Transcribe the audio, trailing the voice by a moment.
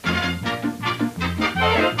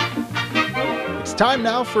time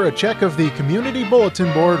now for a check of the Community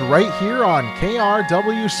Bulletin Board right here on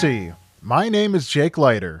KRWC. My name is Jake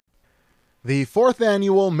Leiter. The 4th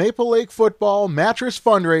annual Maple Lake Football Mattress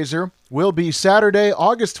Fundraiser will be Saturday,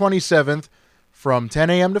 August 27th from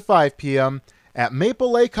 10 a.m. to 5 p.m. at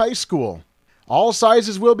Maple Lake High School. All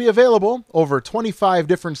sizes will be available, over 25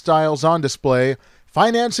 different styles on display.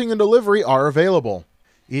 Financing and delivery are available.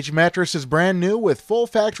 Each mattress is brand new with full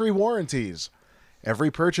factory warranties.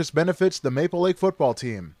 Every purchase benefits the Maple Lake football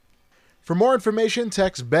team. For more information,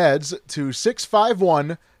 text BEDS to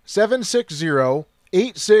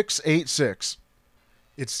 651-760-8686.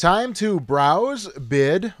 It's time to browse,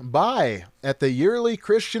 bid, buy at the yearly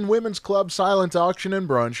Christian Women's Club Silent Auction and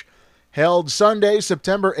Brunch held Sunday,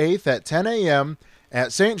 September 8th at 10 a.m.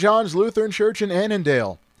 at St. John's Lutheran Church in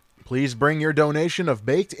Annandale. Please bring your donation of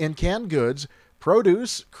baked and canned goods,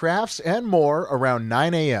 produce, crafts, and more around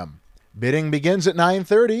 9 a.m. Bidding begins at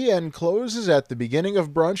 9:30 and closes at the beginning of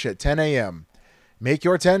brunch at 10 a.m. Make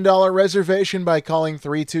your $10 reservation by calling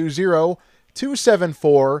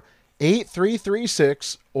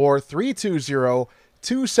 320-274-8336 or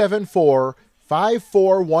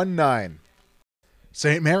 320-274-5419.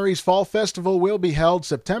 St. Mary's Fall Festival will be held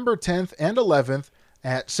September 10th and 11th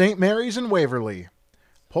at St. Mary's in Waverly.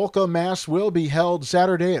 Polka Mass will be held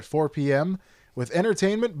Saturday at 4 p.m. with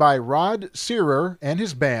entertainment by Rod Searer and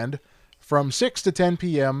his band from 6 to 10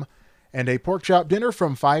 p.m. and a pork chop dinner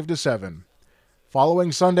from 5 to 7.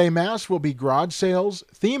 Following Sunday Mass will be garage sales,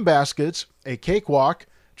 theme baskets, a cakewalk,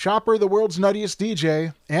 Chopper the World's Nuttiest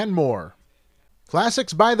DJ, and more.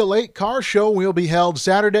 Classics by the Lake Car Show will be held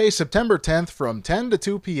Saturday, September 10th from 10 to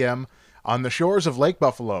 2 p.m. on the shores of Lake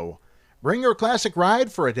Buffalo. Bring your classic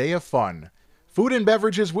ride for a day of fun. Food and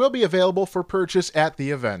beverages will be available for purchase at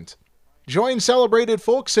the event. Join celebrated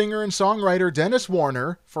folk singer and songwriter Dennis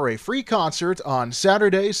Warner for a free concert on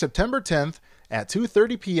Saturday, September 10th at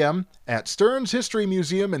 2:30 p.m. at Stearns History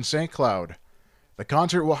Museum in St. Cloud. The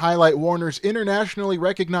concert will highlight Warner's internationally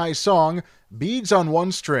recognized song, Beads on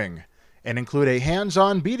One String, and include a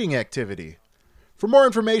hands-on beading activity. For more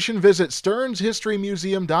information, visit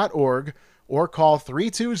stearnshistorymuseum.org or call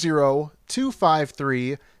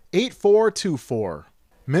 320-253-8424.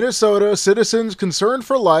 Minnesota Citizens Concern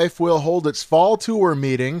for Life will hold its fall tour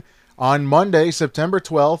meeting on Monday, September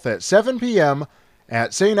 12th at 7 p.m.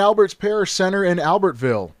 at St. Albert's Parish Center in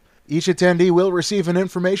Albertville. Each attendee will receive an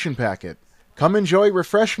information packet. Come enjoy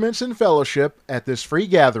refreshments and fellowship at this free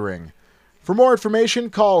gathering. For more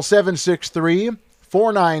information, call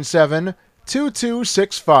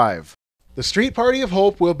 763-497-2265. The Street Party of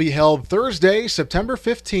Hope will be held Thursday, September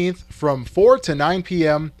 15th from 4 to 9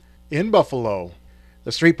 p.m. in Buffalo.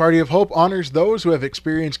 The Street Party of Hope honors those who have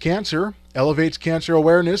experienced cancer, elevates cancer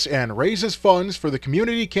awareness, and raises funds for the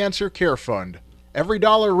Community Cancer Care Fund. Every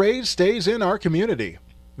dollar raised stays in our community.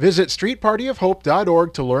 Visit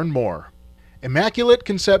streetpartyofhope.org to learn more. Immaculate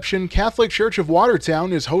Conception Catholic Church of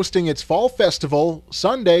Watertown is hosting its Fall Festival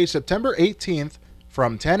Sunday, September 18th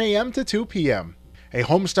from 10 a.m. to 2 p.m. A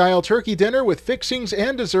home-style turkey dinner with fixings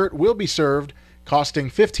and dessert will be served, costing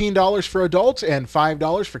 $15 for adults and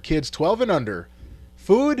 $5 for kids 12 and under.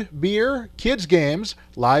 Food, beer, kids' games,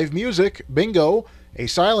 live music, bingo, a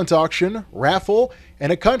silent auction, raffle,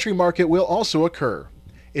 and a country market will also occur.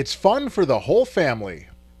 It's fun for the whole family.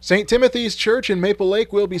 St. Timothy's Church in Maple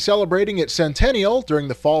Lake will be celebrating its centennial during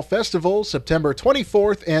the Fall Festival, September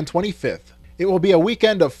 24th and 25th. It will be a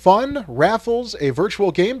weekend of fun, raffles, a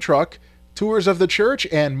virtual game truck, tours of the church,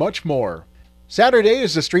 and much more. Saturday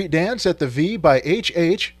is the street dance at the V by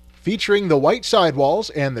HH, featuring the White Sidewalls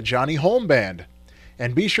and the Johnny Holm Band.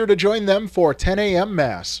 And be sure to join them for 10 a.m.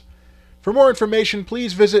 Mass. For more information,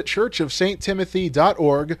 please visit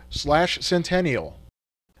churchofsttimothy.org/centennial.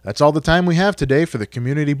 That's all the time we have today for the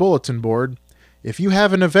Community Bulletin Board. If you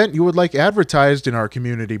have an event you would like advertised in our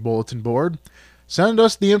Community Bulletin Board, send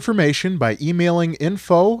us the information by emailing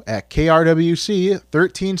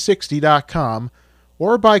info@krwc1360.com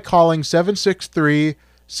or by calling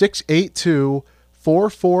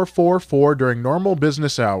 763-682-4444 during normal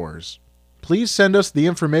business hours. Please send us the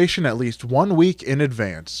information at least 1 week in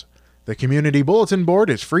advance. The Community Bulletin Board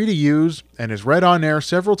is free to use and is read on air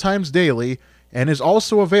several times daily and is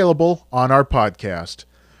also available on our podcast.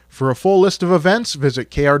 For a full list of events, visit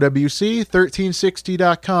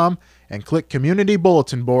krwc1360.com and click Community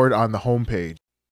Bulletin Board on the homepage.